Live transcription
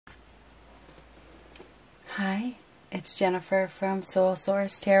Hi, it's Jennifer from Soul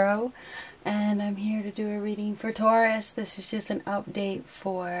Source Tarot, and I'm here to do a reading for Taurus. This is just an update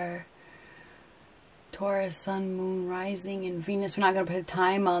for Taurus, Sun, Moon, Rising, and Venus. We're not going to put a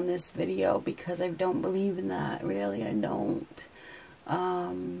time on this video because I don't believe in that. Really, I don't.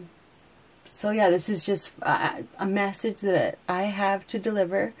 So yeah, this is just a message that I have to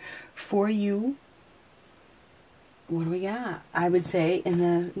deliver for you. What do we got? I would say in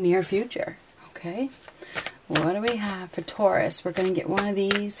the near future. Okay. What do we have for Taurus? We're going to get one of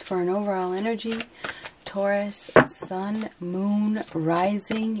these for an overall energy. Taurus, Sun, Moon,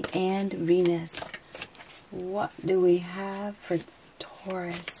 Rising, and Venus. What do we have for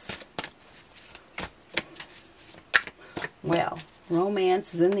Taurus? Well,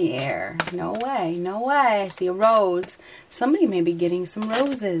 romance is in the air. No way, no way. I see a rose. Somebody may be getting some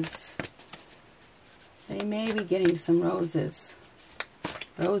roses. They may be getting some roses.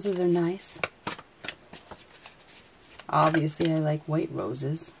 Roses are nice. Obviously, I like white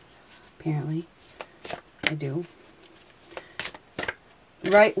roses. Apparently, I do.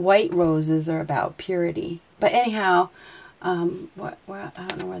 Right, white roses are about purity. But anyhow, I don't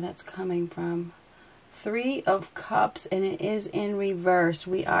know where that's coming from. 3 of Cups, and it is in reverse.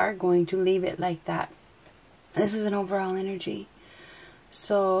 We are going to leave it like that. This is an overall energy.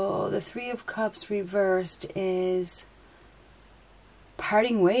 So the 3 of Cups reversed is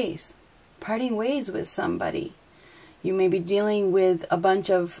parting ways. Parting ways with somebody. You may be dealing with a bunch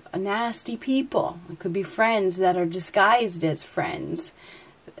of nasty people. It could be friends that are disguised as friends.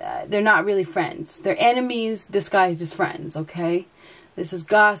 They're not really friends. They're enemies disguised as friends, okay? This is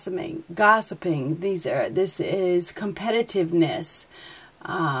gossiping. This is competitiveness.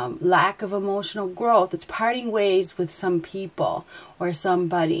 Lack of emotional growth. It's parting ways with some people or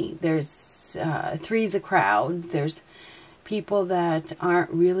somebody. There's three's a crowd. There's people that aren't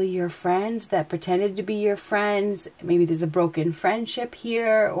really your friends, that pretended to be your friends. Maybe there's a broken friendship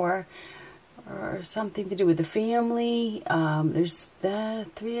here, or something to do with the family. There's the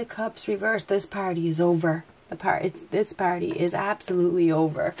 3 of Cups reversed. This party is over. This party is absolutely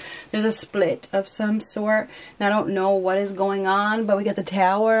over. There's a split of some sort. And I don't know what is going on, but we got the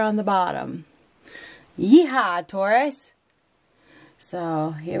Tower on the bottom. Yeehaw, Taurus.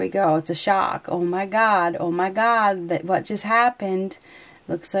 So here we go. It's a shock. Oh my God. Oh my God. What just happened?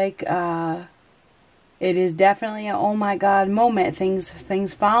 Looks like it is definitely a oh my God moment.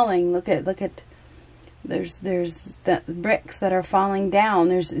 Things falling. Look at. There's the bricks that are falling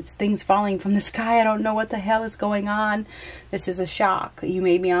down. It's things falling from the sky. I don't know what the hell is going on. This is a shock. You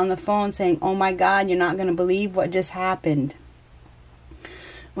may be on the phone saying, "Oh my God, you're not going to believe what just happened."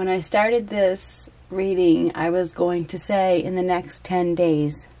 When I started this reading, I was going to say in the next 10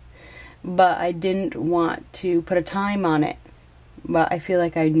 days, but I didn't want to put a time on it. But I feel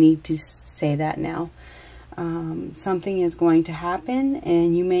like I need to say that now. Something is going to happen,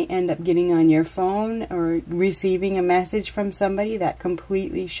 and you may end up getting on your phone or receiving a message from somebody that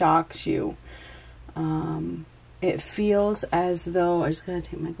completely shocks you. It feels as though, I'm just going to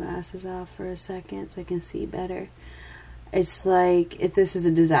take my glasses off for a second so I can see better. It's like this is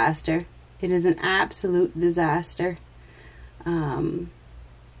a disaster. It is an absolute disaster.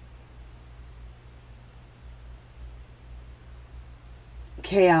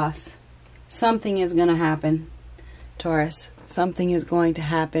 Chaos. Something is going to happen, Taurus. Something is going to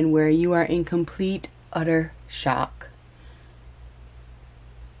happen where you are in complete, utter shock.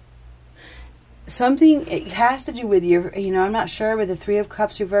 Something, it has to do with your, I'm not sure, with the 3 of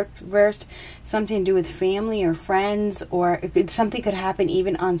Cups reversed, something to do with family or friends, or something could happen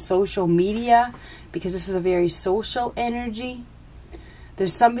even on social media, because this is a very social energy.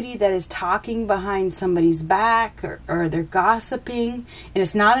 There's somebody that is talking behind somebody's back, or they're gossiping, and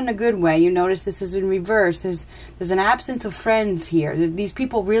it's not in a good way. You notice this is in reverse. There's an absence of friends here. These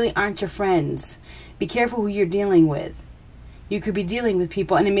people really aren't your friends. Be careful who you're dealing with. You could be dealing with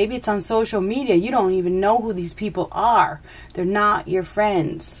people, and maybe it's on social media. You don't even know who these people are. They're not your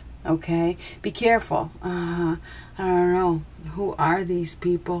friends, okay? Be careful. I don't know. Who are these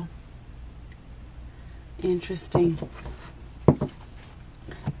people? Interesting.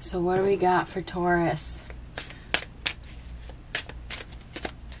 So what do we got for Taurus?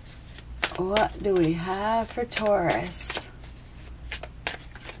 What do we have for Taurus?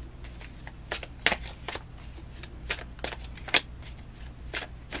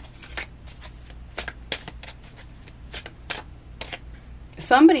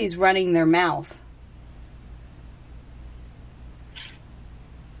 Somebody's running their mouth.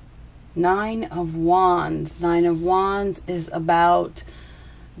 9 of Wands. 9 of Wands is about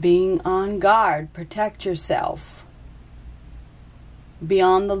being on guard. Protect yourself. be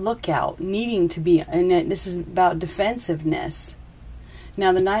on the lookout, needing to be, and this is about defensiveness.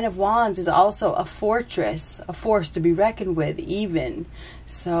 Now, the Knight of Wands is also a fortress, a force to be reckoned with, even.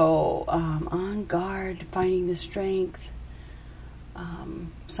 So, on guard, finding the strength,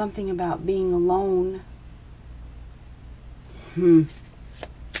 something about being alone.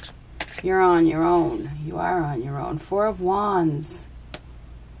 You're on your own. You are on your own. Four of Wands.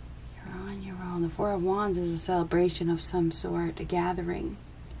 On your own. The Four of Wands is a celebration of some sort, a gathering.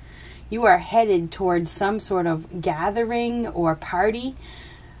 You are headed towards some sort of gathering or party.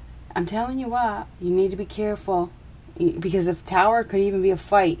 I'm telling you what, you need to be careful, because if Tower could even be a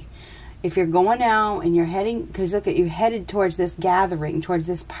fight. If you're going out and you're heading, because look at you, headed towards this gathering, towards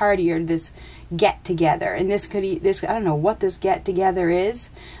this party or this get together, and this I don't know what this get together is.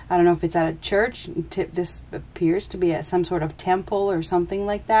 I don't know if it's at a church. This appears to be at some sort of temple or something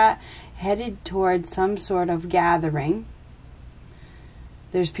like that. Headed towards some sort of gathering.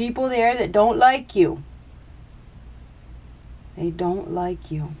 There's people there that don't like you. They don't like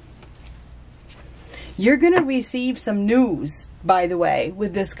you. You're going to receive some news, by the way,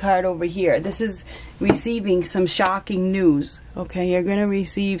 with this card over here. This is receiving some shocking news. Okay, you're going to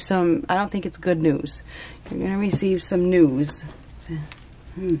receive some, I don't think it's good news. You're going to receive some news.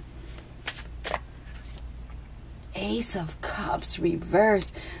 Ace of Cups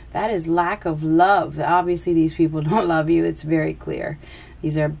reversed. That is lack of love. Obviously, these people don't love you. It's very clear.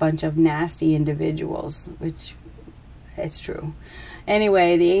 These are a bunch of nasty individuals, which it's true.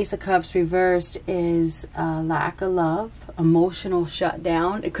 Anyway, the Ace of Cups reversed is lack of love, emotional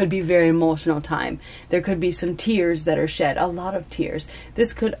shutdown. It could be very emotional time. There could be some tears that are shed, a lot of tears.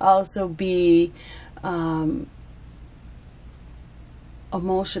 This could also be an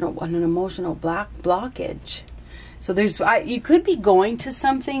emotional blockage. So you could be going to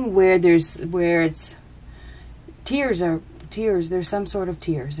something where it's tears. There's some sort of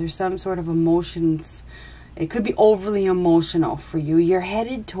tears. There's some sort of emotions. It could be overly emotional for you. You're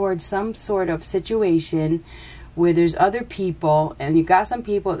headed towards some sort of situation where there's other people, and you got some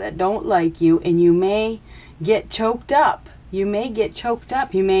people that don't like you, and you may get choked up. You may get choked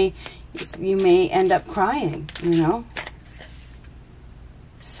up. You may end up crying, you know.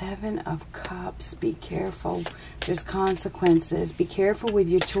 Seven of Cups. Be careful. There's consequences. Be careful with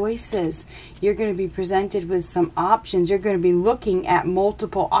your choices. You're going to be presented with some options. You're going to be looking at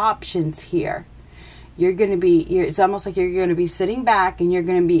multiple options here. You're going to be, it's almost like you're going to be sitting back, and you're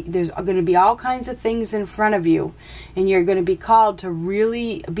going to be, there's going to be all kinds of things in front of you, and you're going to be called to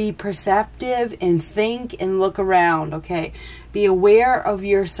really be perceptive and think and look around, okay? Be aware of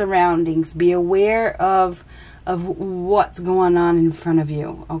your surroundings. Be aware of what's going on in front of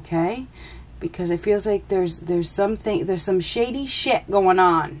you, okay? Because it feels like there's some shady shit going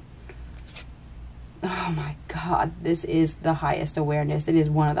on. Oh my God, this is the highest awareness. It is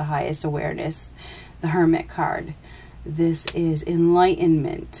one of the highest awareness. The Hermit card. This is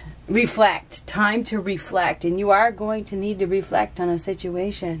enlightenment. Reflect. Time to reflect. And you are going to need to reflect on a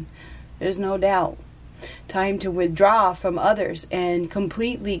situation. There's no doubt. Time to withdraw from others and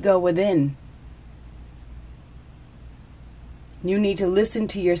completely go within. You need to listen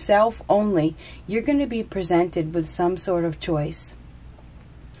to yourself only. You're going to be presented with some sort of choice.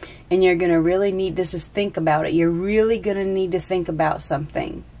 And you're going to really need, this is think about it. You're really going to need to think about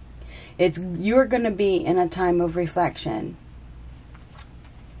something. You're going to be in a time of reflection.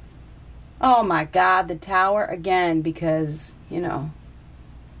 Oh my God, the Tower again, because, you know,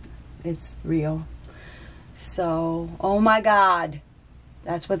 it's real. So, oh my God,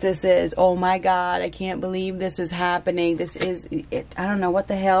 that's what this is. Oh my God, I can't believe this is happening. This is, I don't know what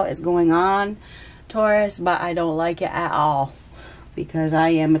the hell is going on, Taurus, but I don't like it at all. Because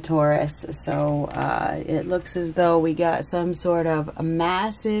I am a Taurus. So it looks as though we got some sort of a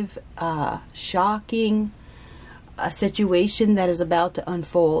massive, shocking situation that is about to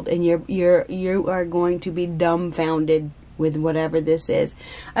unfold, and you are going to be dumbfounded with whatever this is.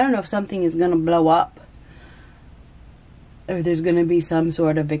 I don't know if something is going to blow up, or there's going to be some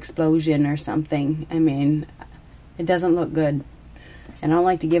sort of explosion or something. I mean, it doesn't look good. And I don't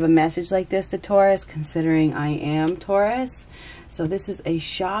like to give a message like this to Taurus, considering I am Taurus. So this is a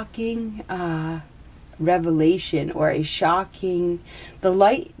shocking revelation, or a shocking, the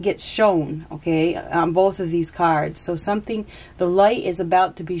light gets shown, okay, on both of these cards. So the light is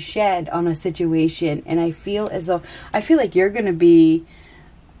about to be shed on a situation, and I feel like you're going to be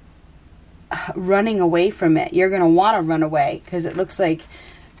running away from it. You're going to want to run away, because it looks like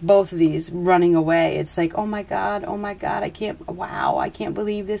both of these running away. It's like, oh my God, I can't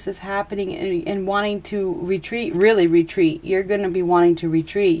believe this is happening, and wanting to retreat, really retreat. You're going to be wanting to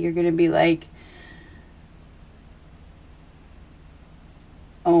retreat. You're going to be like,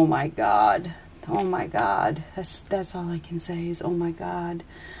 Oh my God. Oh my God. That's all I can say is, oh my God.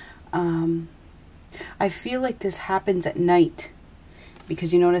 I feel like this happens at night,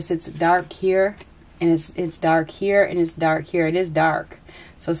 because you notice it's dark here, and it's dark here, and it's dark here. It is dark.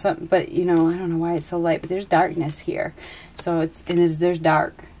 So but you know, I don't know why it's so light, but there's darkness here. So there's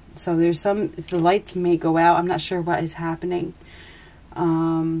dark. So there's the lights may go out. I'm not sure what is happening.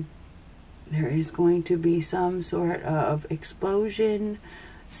 There is going to be some sort of explosion.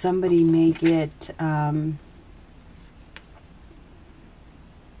 Somebody may get,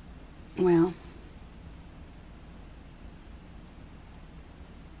 well,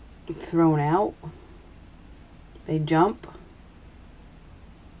 thrown out. They jump.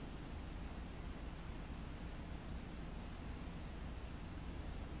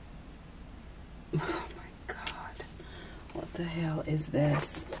 Oh my God. What the hell is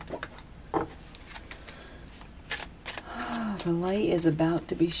this? The light is about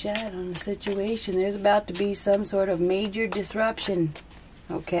to be shed on the situation. There's about to be some sort of major disruption.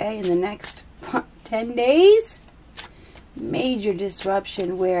 Okay, in the next 10 days? Major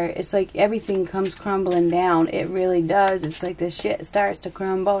disruption where it's like everything comes crumbling down. It really does. It's like the shit starts to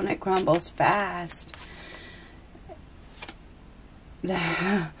crumble, and it crumbles fast.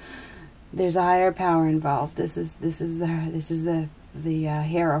 There's a higher power involved. This is the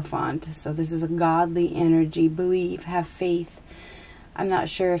Hierophant. So this is a godly energy. Believe, have faith. I'm not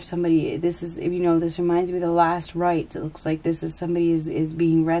sure if somebody, this reminds me of the last rites. It looks like this is somebody is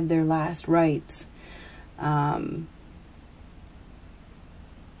being read their last rites.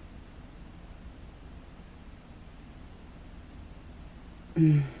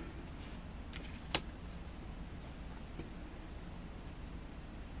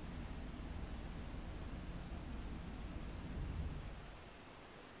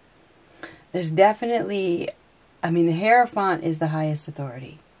 There's definitely, the Hierophant is the highest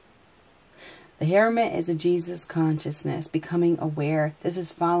authority. The Hermit is a Jesus consciousness, becoming aware. This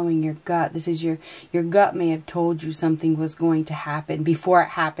is following your gut. This is your gut may have told you something was going to happen before it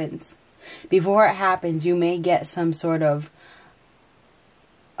happens. Before it happens, you may get some sort of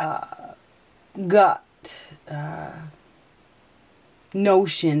gut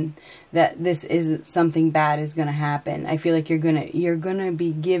notion that this is something bad is going to happen. I feel like you're gonna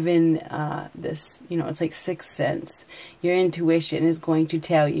be given this, it's like sixth sense. Your intuition is going to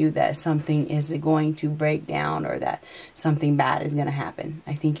tell you that something is going to break down, or that something bad is going to happen.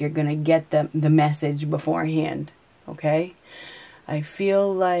 I think you're going to get the message beforehand. Okay, I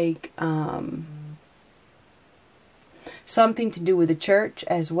feel like something to do with the church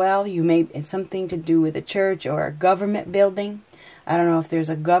as well. It's something to do with a church or a government building. I don't know if there's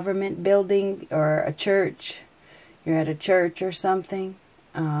a government building or a church. You're at a church or something.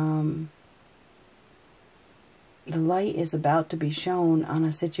 The light is about to be shown on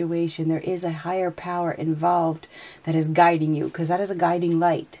a situation. There is a higher power involved that is guiding you, because that is a guiding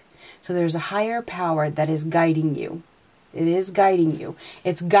light. So there's a higher power that is guiding you. It is guiding you.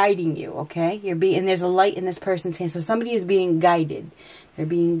 It's guiding you, okay? And there's a light in this person's hand. So somebody is being guided. They're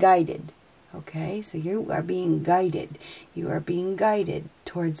being guided. Okay, so you are being guided. You are being guided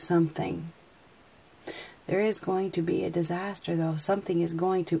towards something. There is going to be a disaster, though. Something is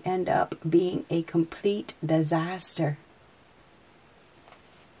going to end up being a complete disaster.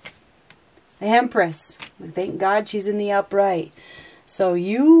 The Empress. Thank God she's in the upright. So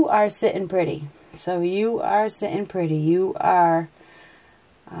you are sitting pretty. You are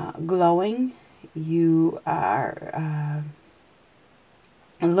glowing. You are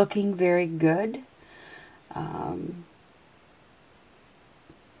looking very good.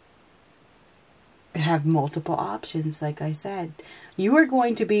 Have multiple options, like I said. You are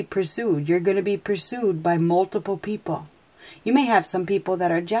going to be pursued. You're going to be pursued by multiple people. You may have some people that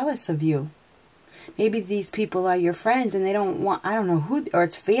are jealous of you. Maybe these people are your friends and they don't want, I don't know who, or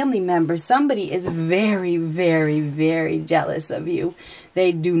it's family members. Somebody is very, very, very jealous of you.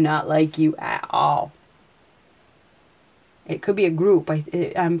 They do not like you at all. It could be a group.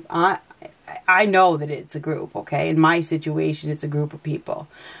 I know that it's a group, okay? In my situation, it's a group of people.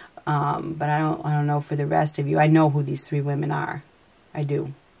 But I don't know for the rest of you. I know who these three women are. I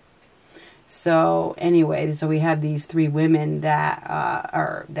do. So anyway, so we have these three women that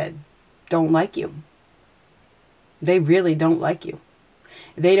that don't like you. They really don't like you.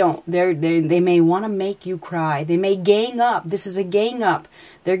 They may want to make you cry. They may gang up. This is a gang up.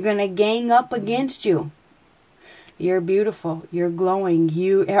 They're going to gang up against you. You're beautiful. You're glowing.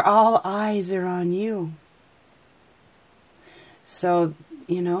 All eyes are on you. So,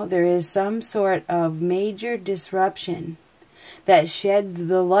 there is some sort of major disruption that sheds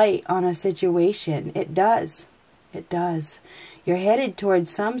the light on a situation. It does. It does. You're headed towards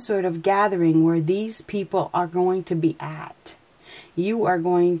some sort of gathering where these people are going to be at. You are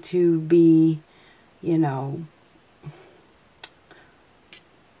going to be, you know,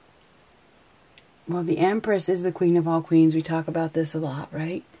 well, the Empress is the queen of all queens. We talk about this a lot,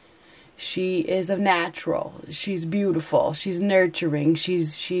 right? She is a natural. She's beautiful. She's nurturing.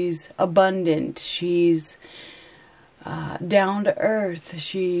 She's abundant. She's down to earth.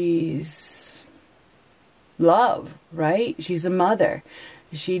 She's love, right? She's a mother.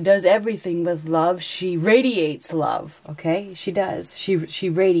 She does everything with love. She radiates love, okay? She does. She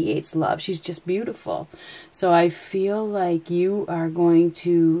radiates love. She's just beautiful. So I feel like you are going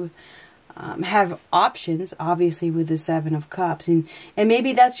to have options, obviously, with the Seven of Cups. And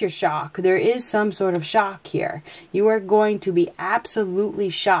maybe that's your shock. There is some sort of shock here. You are going to be absolutely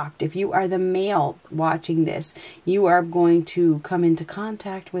shocked. If you are the male watching this, you are going to come into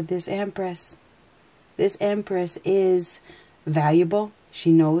contact with this Empress. This Empress is valuable.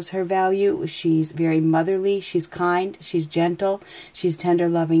 She knows her value. She's very motherly. She's kind. She's gentle. She's tender,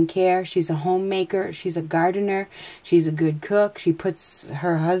 loving care. She's a homemaker. She's a gardener. She's a good cook. She puts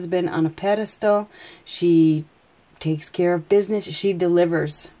her husband on a pedestal. She takes care of business. She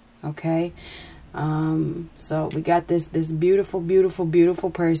delivers. Okay? So we got this beautiful, beautiful, beautiful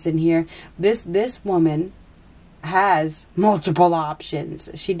person here. This woman has multiple options.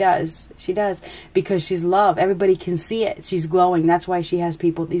 She does. She does. Because she's love. Everybody can see it. She's glowing. That's why she has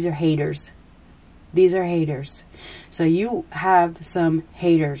people. These are haters. These are haters. So you have some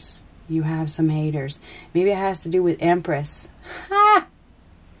haters. You have some haters. Maybe it has to do with Empress. Ha!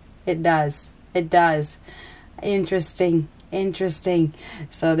 It does. It does. Interesting. Interesting.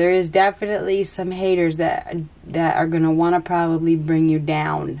 So there is definitely some haters that are going to want to probably bring you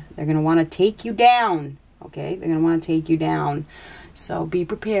down. They're going to want to take you down. Okay, they're going to want to take you down. So be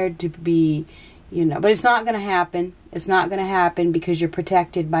prepared to be, you know, but it's not going to happen. It's not going to happen because you're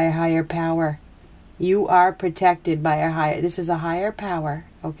protected by a higher power. You are protected by a higher, this is a higher power,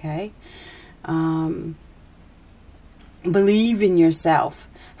 okay? Believe in yourself.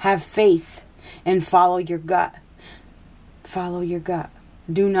 Have faith and follow your gut. Follow your gut.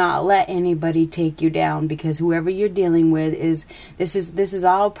 Do not let anybody take you down, because whoever you're dealing with is this is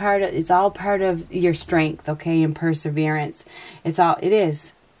all part of, it's all part of your strength, okay, and perseverance. It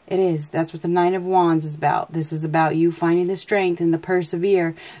is. That's what the Nine of Wands is about. This is about you finding the strength and the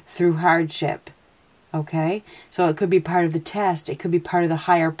persevere through hardship. Okay? So it could be part of the test, it could be part of the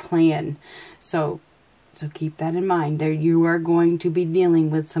higher plan. So keep that in mind. You are going to be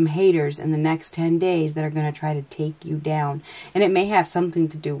dealing with some haters in the next 10 days that are going to try to take you down. And it may have something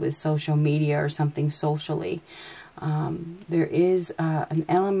to do with social media or something socially. There is an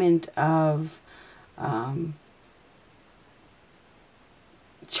element of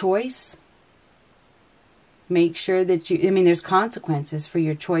choice. Make sure that there's consequences for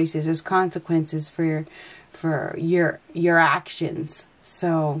your choices. There's consequences for your actions.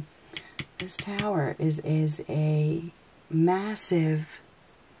 So this Tower is a massive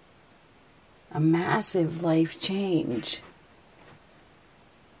life change.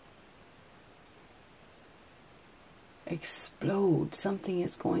 Explode. Something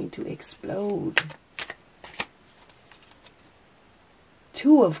is going to explode.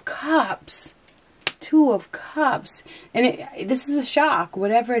 Two of Cups. Two of Cups. And this is a shock,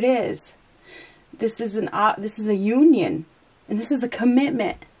 whatever it is. This is a union. And this is a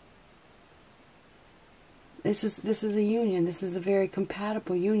commitment. This is a union. This is a very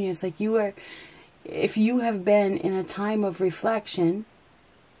compatible union. It's like if you have been in a time of reflection,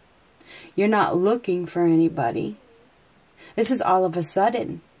 you're not looking for anybody. This is all of a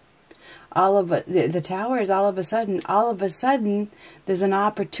sudden. The Tower is all of a sudden. All of a sudden, there's an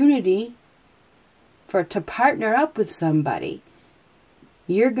opportunity to partner up with somebody.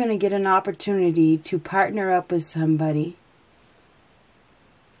 You're going to get an opportunity to partner up with somebody.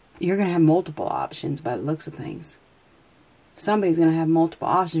 You're going to have multiple options by the looks of things. Somebody's going to have multiple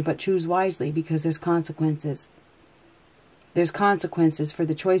options, but choose wisely, because there's consequences. There's consequences for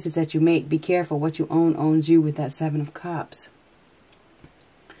the choices that you make. Be careful. What you own owns you with that Seven of Cups.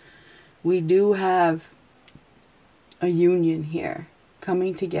 We do have a union here,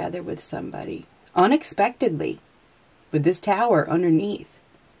 coming together with somebody unexpectedly, with this Tower underneath.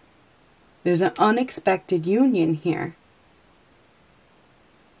 There's an unexpected union here.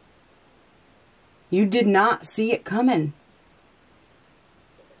 You did not see it coming.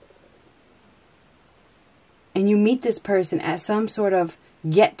 And you meet this person at some sort of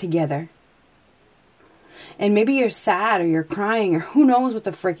get-together. And maybe you're sad or you're crying or who knows what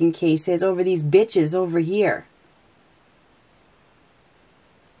the freaking case is over these bitches over here.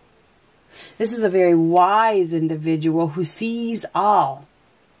 This is a very wise individual who sees all.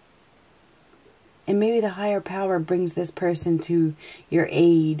 And maybe the higher power brings this person to your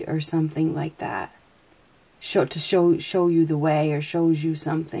aid or something like that. Show you the way, or shows you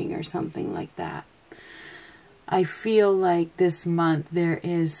something or something like that. I feel like this month there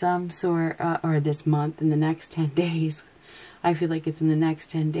is some sort, or this month in the next 10 days, I feel like it's in the next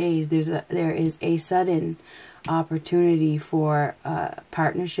 10 days, there is a sudden opportunity for a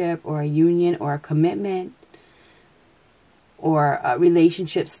partnership or a union or a commitment, or a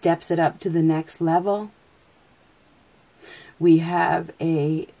relationship steps it up to the next level. We have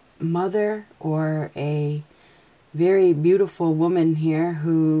a mother or a very beautiful woman here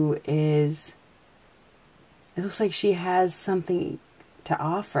who is, it looks like she has something to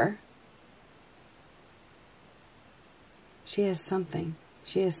offer. She has something.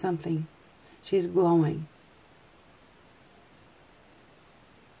 She has something. She's glowing.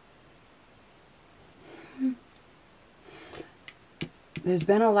 There's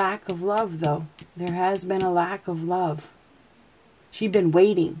been a lack of love, though. There has been a lack of love. She's been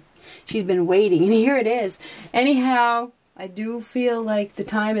waiting. She's been waiting. And here it is. Anyhow, I do feel like the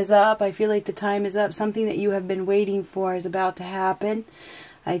time is up. I feel like the time is up. Something that you have been waiting for is about to happen.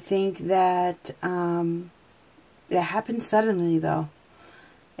 I think that it happens suddenly, though.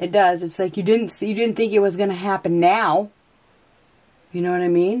 It does. It's like you didn't think it was going to happen now. You know what I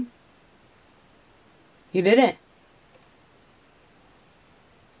mean? You didn't.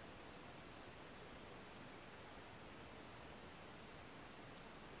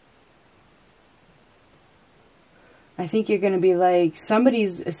 I think you're going to be like,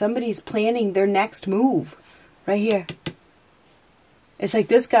 somebody's planning their next move right here. It's like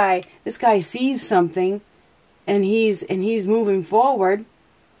this guy sees something and he's moving forward.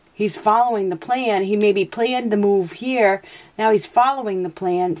 He's following the plan. He maybe planned the move here. Now he's following the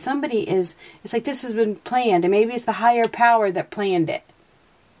plan. It's like this has been planned, and maybe it's the higher power that planned it.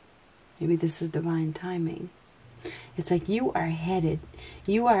 Maybe this is divine timing. It's like you are headed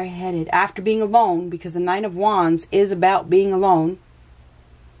after being alone, because the Nine of Wands is about being alone.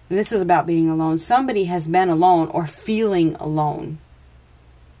 And this is about being alone. Somebody has been alone or feeling alone.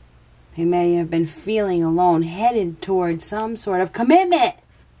 They may have been feeling alone, headed towards some sort of commitment.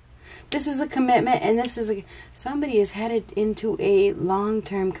 This is a commitment, and somebody is headed into a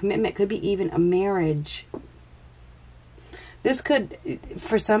long-term commitment. Could be even a marriage. This could,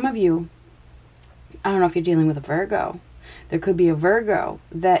 for some of you, I don't know if you're dealing with a Virgo. There could be a Virgo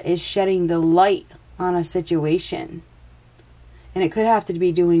that is shedding the light on a situation. And it could have to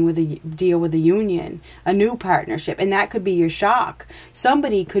be deal with a union, a new partnership. And that could be your shock.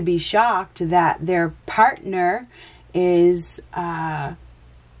 Somebody could be shocked that their partner is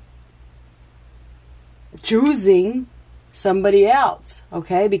choosing somebody else.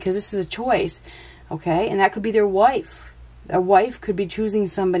 Okay? Because this is a choice. Okay? And that could be their wife. A wife could be choosing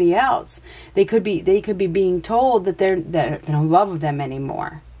somebody else. They could be being told that they don't love them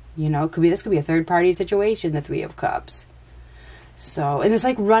anymore. You know, this could be a third party situation, the Three of Cups. So, and it's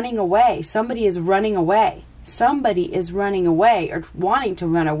like running away. Somebody is running away. Somebody is running away, or wanting to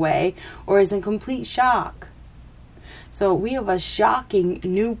run away, or is in complete shock. So we have a shocking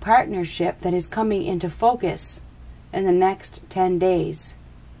new partnership that is coming into focus in the next 10 days.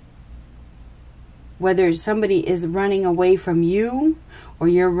 Whether somebody is running away from you, or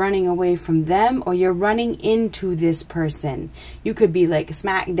you're running away from them, or you're running into this person. You could be like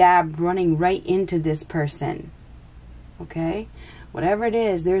smack dab running right into this person. Okay? Whatever it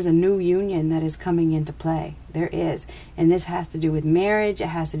is, there's a new union that is coming into play. There is. And this has to do with marriage. It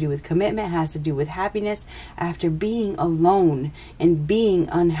has to do with commitment. It has to do with happiness. After being alone and being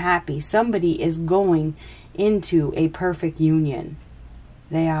unhappy, somebody is going into a perfect union.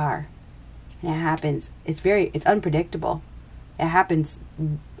 They are. And it happens. It's unpredictable. It happens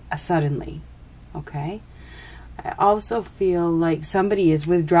suddenly. Okay? I also feel like somebody is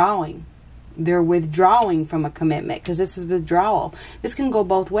withdrawing. They're withdrawing from a commitment, because this is withdrawal. This can go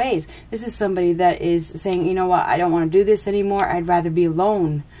both ways. This is somebody that is saying, you know what, I don't want to do this anymore. I'd rather be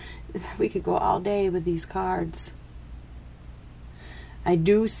alone. We could go all day with these cards. I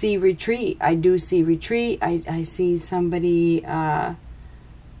do see retreat. I see somebody,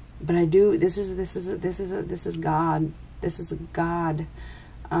 but I do, this is God. This is God.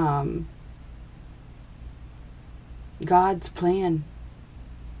 God's plan.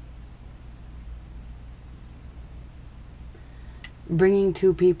 Bringing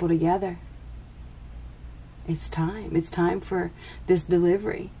two people together. It's time. It's time for this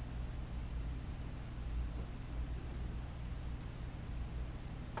delivery.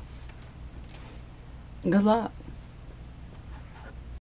 Good luck.